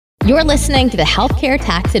You're listening to the Healthcare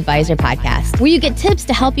Tax Advisor Podcast, where you get tips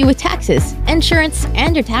to help you with taxes, insurance,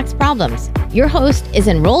 and your tax problems. Your host is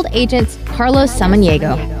enrolled agent Carlos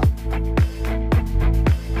Samaniego.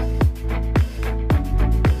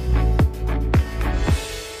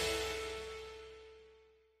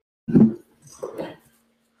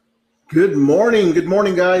 Good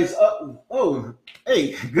morning, guys.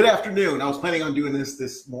 Hey, good afternoon. I was planning on doing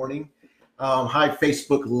this morning. Hi,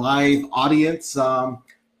 Facebook Live audience.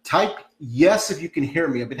 Type yes if you can hear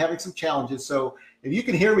me. I've been having some challenges, so if you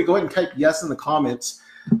can hear me, go ahead and type yes in the comments.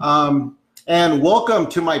 And welcome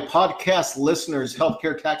to my podcast listeners,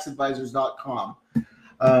 healthcaretaxadvisors.com.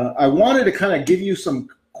 I wanted to kind of give you some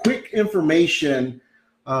quick information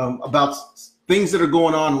about things that are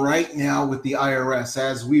going on right now with the IRS.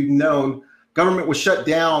 As we've known, government was shut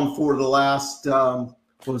down for the last,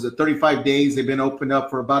 35 days. They've been opened up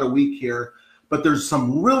for about a week here. But there's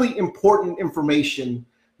some really important information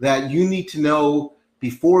that you need to know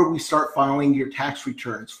before we start filing your tax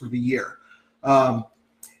returns for the year.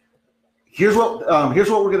 Here's what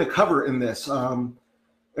we're going to cover in this in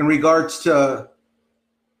regards to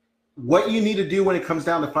what you need to do when it comes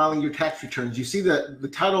down to filing your tax returns. You see the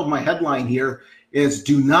title of my headline here is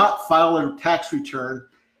 "Do not file a tax return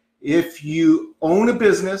if you own a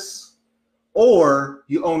business or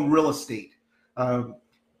you own real estate." And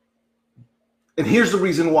here's the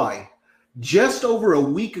reason why. Just over a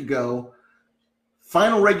week ago,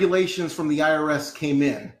 final regulations from the IRS came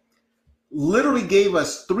in. Literally gave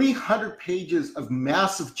us 300 pages of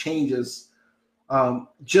massive changes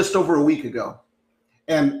just over a week ago.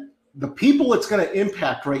 And the people it's going to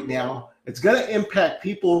impact right now, it's going to impact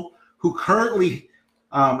people who currently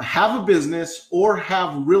have a business or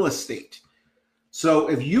have real estate. So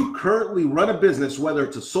if you currently run a business, whether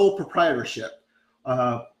it's a sole proprietorship,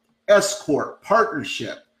 S Corp,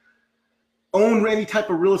 partnership, own any type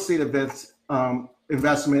of real estate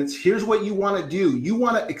investments, here's what you want to do. You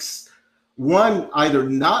want to, either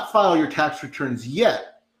not file your tax returns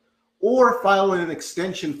yet or file an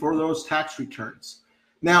extension for those tax returns.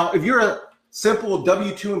 Now, if you're a simple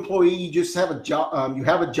W-2 employee, you just have a job, you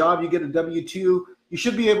get a W-2, you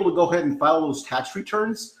should be able to go ahead and file those tax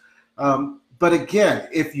returns. But again,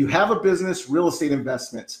 if you have a business, real estate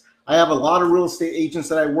investments, I have a lot of real estate agents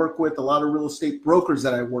that I work with, a lot of real estate brokers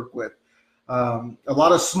that I work with, a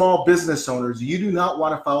lot of small business owners. You do not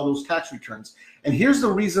want to file those tax returns. And here's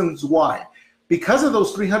the reasons why. Because of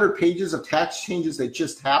those 300 pages of tax changes that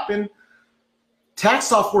just happened, tax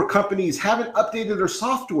software companies haven't updated their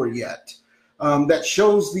software yet that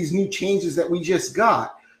shows these new changes that we just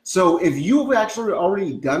got. So if you've actually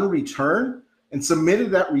already done a return and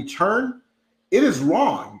submitted that return, it is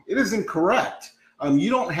wrong. It is incorrect. You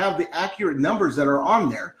don't have the accurate numbers that are on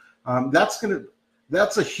there.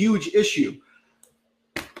 That's a huge issue.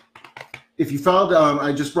 If you filed,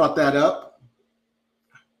 I just brought that up.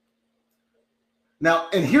 Now,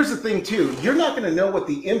 and here's the thing too, you're not going to know what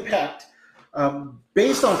the impact,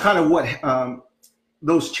 based on kind of what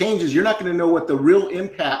those changes, you're not going to know what the real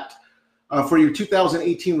impact for your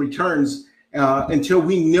 2018 returns until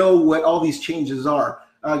we know what all these changes are.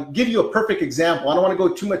 Give you a perfect example. I don't want to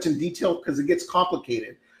go too much in detail because it gets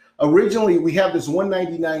complicated. Originally, we have this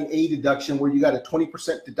 199A deduction where you got a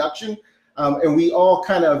 20% deduction, and we all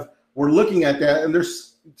kind of were looking at that, and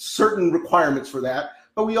there's certain requirements for that,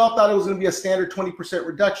 but we all thought it was going to be a standard 20%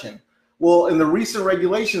 reduction. Well, in the recent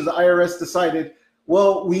regulations, the IRS decided,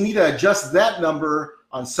 well, we need to adjust that number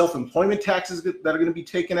on self-employment taxes that are going to be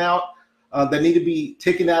taken out, that need to be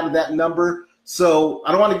taken out of that number. So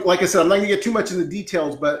I don't want to, like I said, I'm not going to get too much in the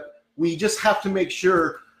details, but we just have to make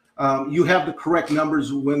sure you have the correct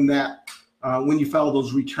numbers when you file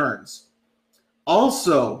those returns.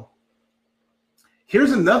 Also,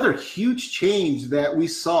 here's another huge change that we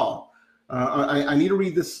saw. I need to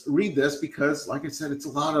read this because, like I said, it's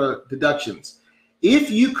a lot of deductions.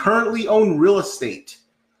 If you currently own real estate,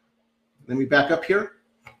 let me back up here.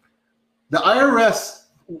 The IRS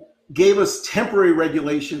gave us temporary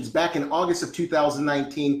regulations back in August of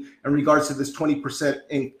 2019 in regards to this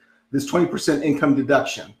 20% income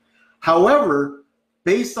deduction. However,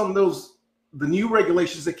 based on the new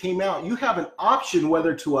regulations that came out, you have an option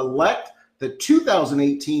whether to elect the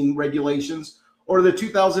 2018 regulations or the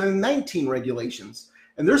 2019 regulations.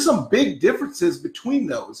 And there's some big differences between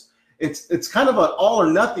those. It's kind of an all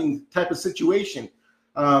or nothing type of situation.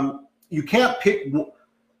 You can't pick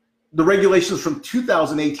the regulations from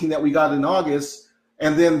 2018 that we got in August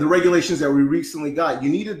and then the regulations that we recently got. You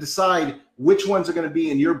need to decide which ones are going to be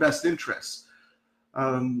in your best interest.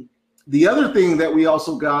 The other thing that we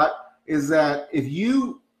also got is that if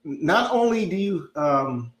you, not only do you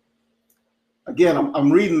again,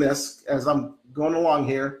 I'm reading this as I'm going along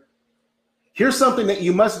here. Here's something that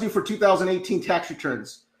you must do for 2018 tax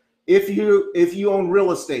returns. If you own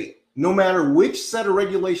real estate, no matter which set of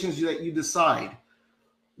regulations that you decide,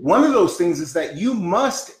 one of those things is that you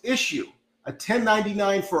must issue a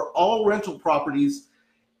 1099 for all rental properties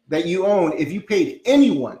that you own if you paid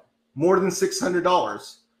anyone more than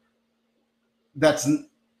 $600 that's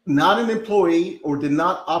not an employee or did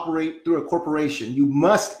not operate through a corporation. You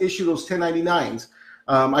must issue those 1099s.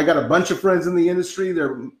 I got a bunch of friends in the industry.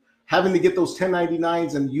 They're having to get those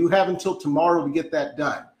 1099s, and you have until tomorrow to get that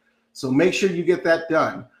done. So make sure you get that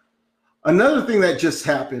done. Another thing that just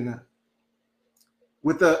happened,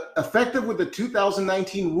 effective with the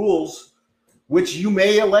 2019 rules, which you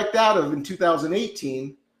may elect out of in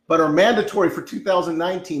 2018, but are mandatory for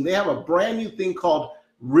 2019, they have a brand new thing called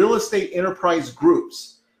real estate enterprise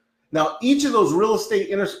groups. Now, each of those real estate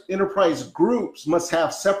enterprise groups must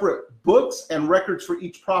have separate books and records for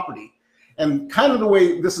each property. And kind of the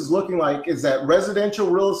way this is looking like is that residential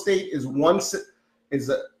real estate is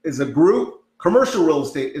a group, commercial real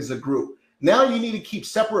estate is a group. Now you need to keep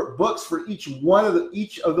separate books for each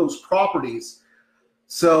of those properties.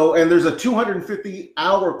 So, and there's a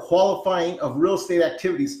 250-hour qualifying of real estate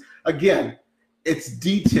activities. Again, it's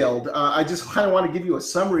detailed. I just kind of want to give you a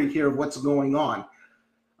summary here of what's going on.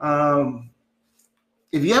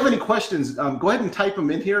 If you have any questions, go ahead and type them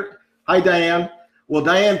in here. Hi, Diane. Well,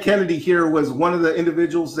 Diane Kennedy here was one of the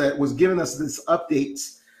individuals that was giving us this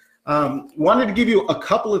updates. Wanted to give you a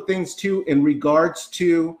couple of things too in regards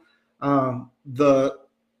to the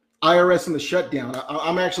IRS and the shutdown.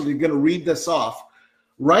 I'm actually going to read this off.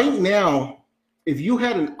 Right now, if you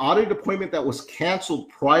had an audit appointment that was canceled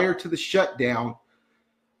prior to the shutdown,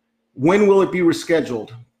 when will it be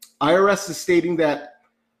rescheduled? IRS is stating that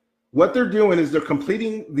what they're doing is they're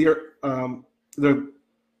completing the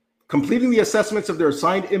assessments of their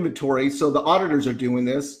assigned inventory. So the auditors are doing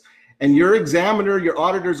this, and your examiner, your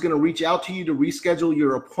auditor is going to reach out to you to reschedule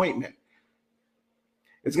your appointment.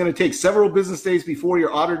 It's going to take several business days before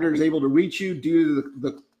your auditor is able to reach you due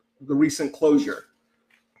to the recent closure.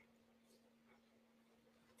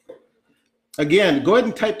 Again, go ahead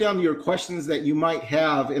and type down your questions that you might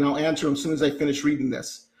have, and I'll answer them as soon as I finish reading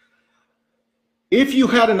this. If you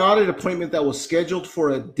had an audit appointment that was scheduled for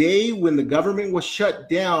a day when the government was shut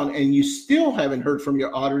down and you still haven't heard from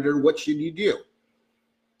your auditor, what should you do?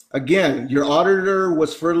 Again, your auditor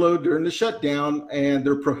was furloughed during the shutdown, and they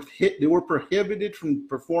were prohibited from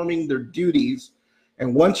performing their duties.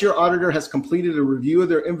 And once your auditor has completed a review of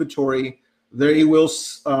their inventory, they will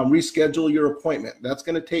reschedule your appointment. That's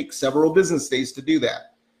going to take several business days to do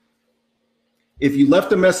that. If you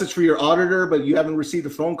left a message for your auditor, but you haven't received a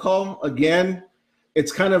phone call, again,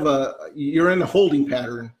 it's kind of you're in a holding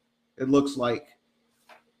pattern, it looks like.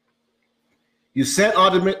 You sent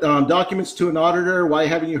documents to an auditor. Why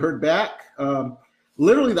haven't you heard back?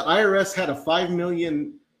 Literally, the IRS had a 5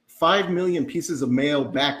 million pieces of mail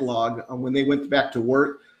backlog when they went back to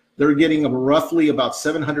work. They're getting roughly about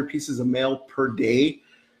 700 pieces of mail per day.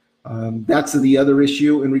 That's the other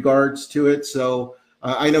issue in regards to it. So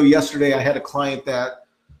I know yesterday I had a client that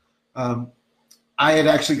I had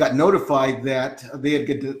actually got notified that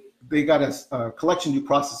they got a collection due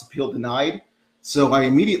process appeal denied. So I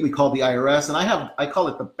immediately called the IRS, and I call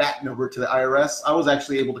it the bat number to the IRS. I was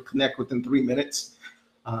actually able to connect within 3 minutes.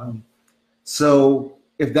 So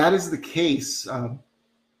if that is the case,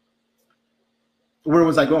 where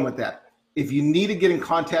was I going with that? If you need to get in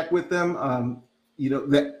contact with them,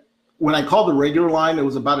 that when I called the regular line, it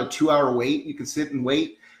was about a 2-hour wait. You can sit and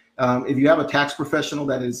wait. If you have a tax professional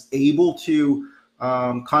that is able to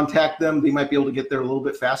contact them, they might be able to get there a little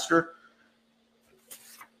bit faster.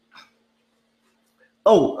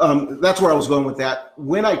 That's where I was going with that.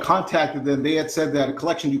 When I contacted them, they had said that a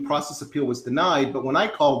collection due process appeal was denied, but when I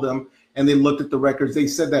called them and they looked at the records, they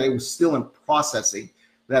said that it was still in processing,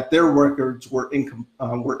 that their records were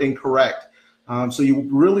incorrect. So you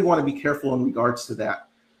really want to be careful in regards to that.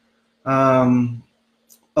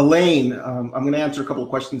 Elaine, I'm going to answer a couple of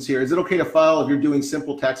questions here. Is it okay to file if you're doing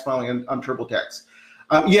simple tax filing on TurboTax?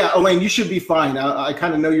 Yeah, Elaine, you should be fine. I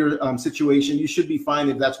kind of know your situation. You should be fine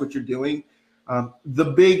if that's what you're doing. The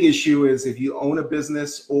big issue is if you own a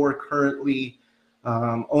business or currently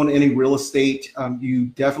own any real estate, you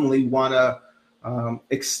definitely want to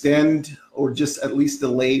extend or just at least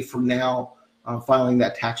delay for now filing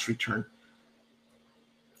that tax return.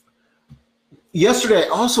 Yesterday, I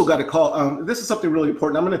also got a call. This is something really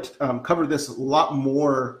important. I'm going to cover this a lot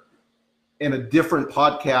more in a different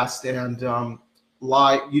podcast and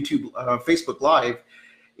live YouTube, Facebook Live.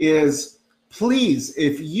 Is please,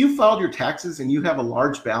 if you filed your taxes and you have a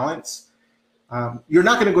large balance, You're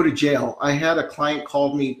not going to go to jail. I had a client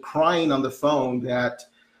called me crying on the phone that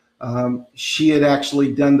she had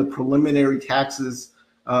actually done the preliminary taxes,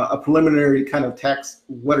 a preliminary kind of tax,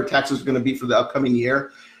 what her taxes were going to be for the upcoming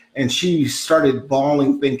year. And she started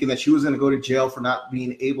bawling, thinking that she was going to go to jail for not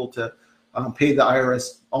being able to pay the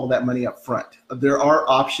IRS all that money up front. There are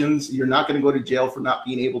options. You're not going to go to jail for not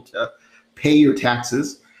being able to pay your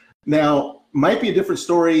taxes. Now, might be a different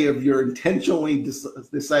story if you're intentionally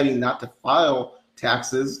deciding not to file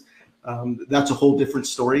taxes. That's a whole different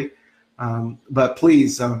story. But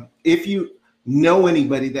please, if you know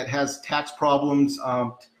anybody that has tax problems,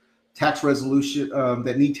 tax resolution,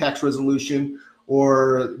 that need tax resolution,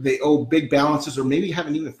 or they owe big balances, or maybe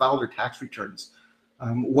haven't even filed their tax returns,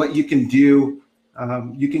 what you can do,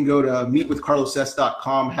 you can go to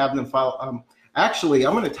meetwithcarloss.com, have them file. Actually,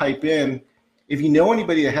 I'm going to type in, if you know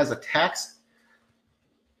anybody that has a tax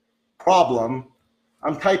problem,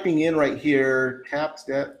 I'm typing in right here, tax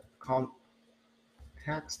debt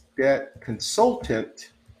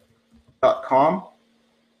consultant.com. I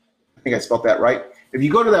think I spelled that right. If you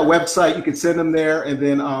go to that website, you can send them there, and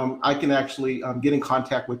then I can actually get in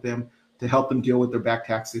contact with them to help them deal with their back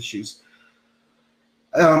tax issues.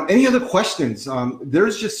 Any other questions?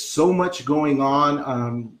 There's just so much going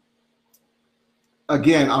on.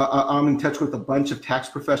 Again, I'm in touch with a bunch of tax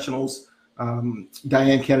professionals.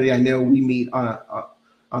 Diane Kennedy, I know we meet on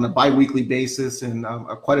a bi-weekly basis, and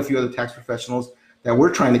quite a few other tax professionals that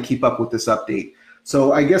we're trying to keep up with this update.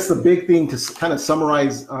 So I guess the big thing to kind of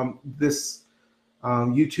summarize this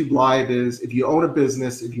YouTube Live is, if you own a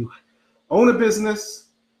business,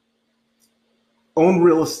 own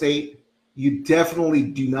real estate, you definitely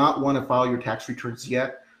do not want to file your tax returns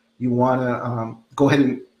yet. You want to go ahead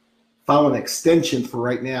and file an extension for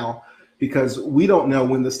right now, because we don't know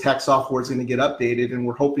when this tax software is going to get updated, and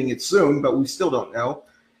we're hoping it's soon, but we still don't know.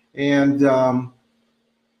 And you're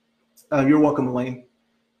welcome, Elaine.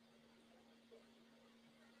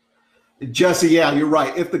 Jesse, yeah, you're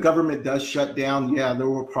right. If the government does shut down, yeah, there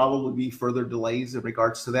will probably be further delays in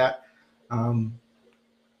regards to that.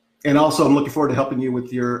 And also, I'm looking forward to helping you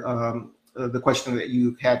with your the question that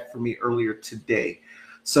you had for me earlier today.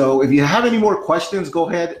 So if you have any more questions, go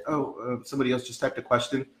ahead. Oh, somebody else just typed a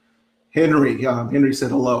question. Henry, Henry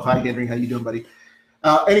said hello. Hi, Henry. How you doing, buddy?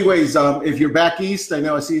 Anyways, if you're back east, I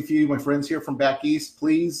know I see a few of my friends here from back east.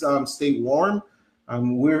 Please stay warm.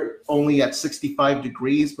 We're only at 65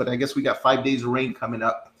 degrees, but I guess we got 5 days of rain coming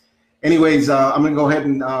up. Anyways, I'm going to go ahead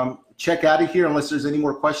and check out of here unless there's any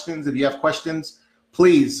more questions. If you have questions,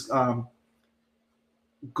 please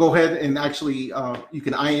go ahead and actually, you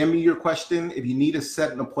can IM me your question. If you need to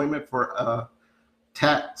set an appointment for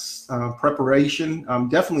tax preparation,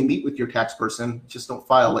 definitely meet with your tax person. Just don't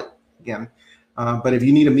file it again. But if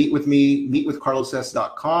you need to meet with me,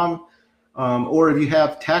 meetwithcarloss.com. Or if you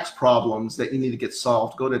have tax problems that you need to get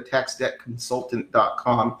solved, go to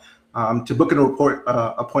taxdebtconsultant.com to book an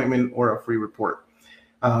appointment or a free report.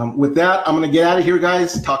 With that, I'm going to get out of here,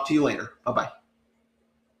 guys. Talk to you later. Bye-bye.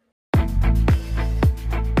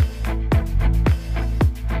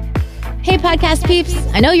 Hey, podcast peeps.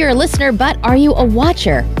 I know you're a listener, but are you a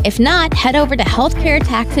watcher? If not, head over to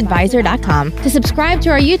healthcaretaxadvisor.com to subscribe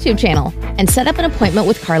to our YouTube channel and set up an appointment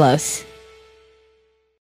with Carlos.